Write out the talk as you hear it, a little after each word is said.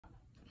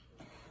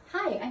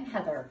Hi, I'm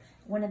Heather,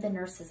 one of the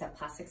nurses at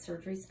Plastic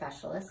Surgery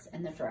Specialists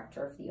and the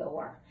director of the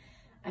OR.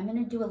 I'm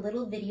going to do a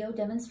little video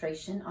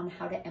demonstration on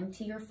how to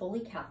empty your Foley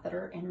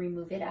catheter and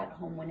remove it at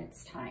home when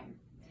it's time.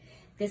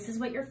 This is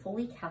what your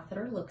Foley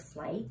catheter looks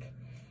like.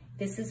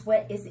 This is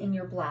what is in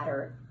your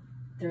bladder.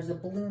 There's a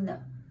balloon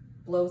that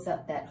blows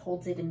up that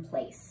holds it in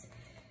place.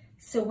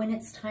 So when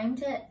it's time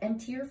to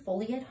empty your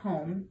Foley at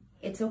home,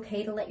 it's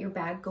okay to let your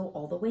bag go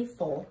all the way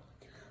full.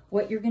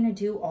 What you're going to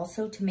do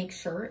also to make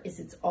sure is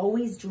it's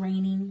always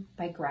draining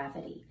by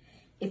gravity.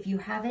 If you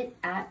have it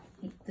at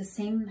the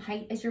same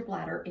height as your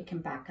bladder, it can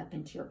back up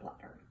into your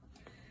bladder.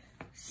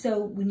 So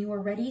when you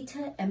are ready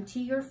to empty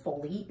your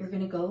Foley, you're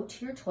going to go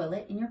to your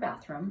toilet in your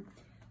bathroom,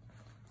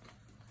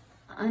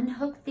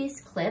 unhook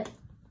this clip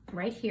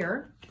right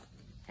here,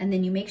 and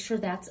then you make sure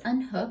that's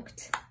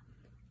unhooked,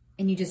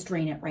 and you just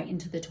drain it right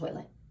into the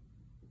toilet.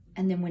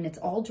 And then when it's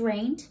all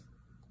drained,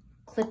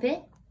 clip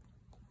it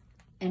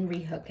and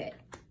rehook it.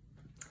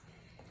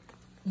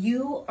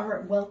 You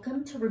are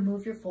welcome to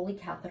remove your Foley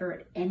catheter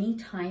at any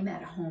time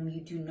at home.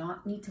 You do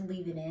not need to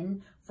leave it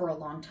in for a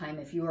long time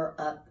if you are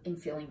up and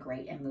feeling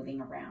great and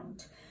moving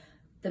around.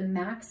 The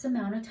max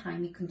amount of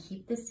time you can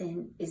keep this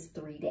in is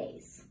 3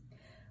 days.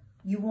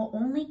 You will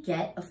only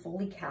get a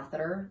Foley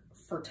catheter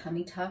for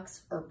tummy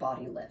tucks or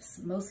body lifts.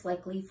 Most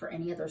likely for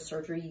any other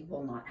surgery, you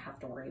will not have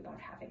to worry about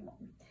having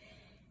one.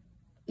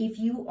 If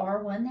you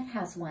are one that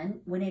has one,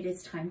 when it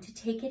is time to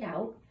take it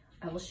out,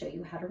 I will show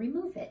you how to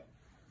remove it.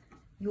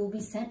 You will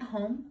be sent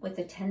home with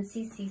a 10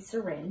 cc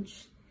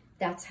syringe.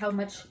 That's how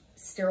much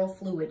sterile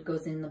fluid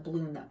goes in the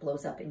balloon that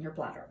blows up in your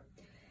bladder.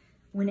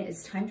 When it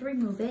is time to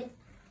remove it,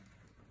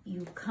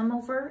 you come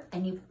over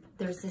and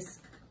there's this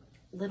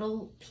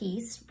little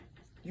piece.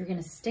 You're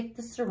gonna stick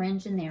the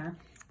syringe in there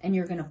and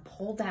you're gonna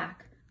pull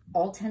back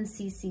all 10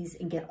 cc's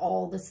and get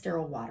all the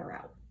sterile water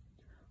out.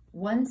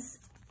 Once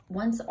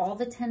all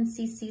the 10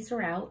 cc's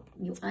are out,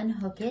 you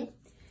unhook it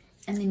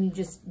and then you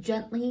just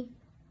gently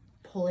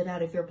pull it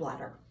out of your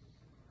bladder.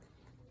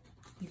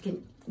 You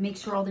can make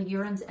sure all the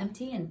urine's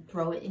empty and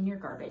throw it in your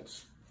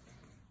garbage.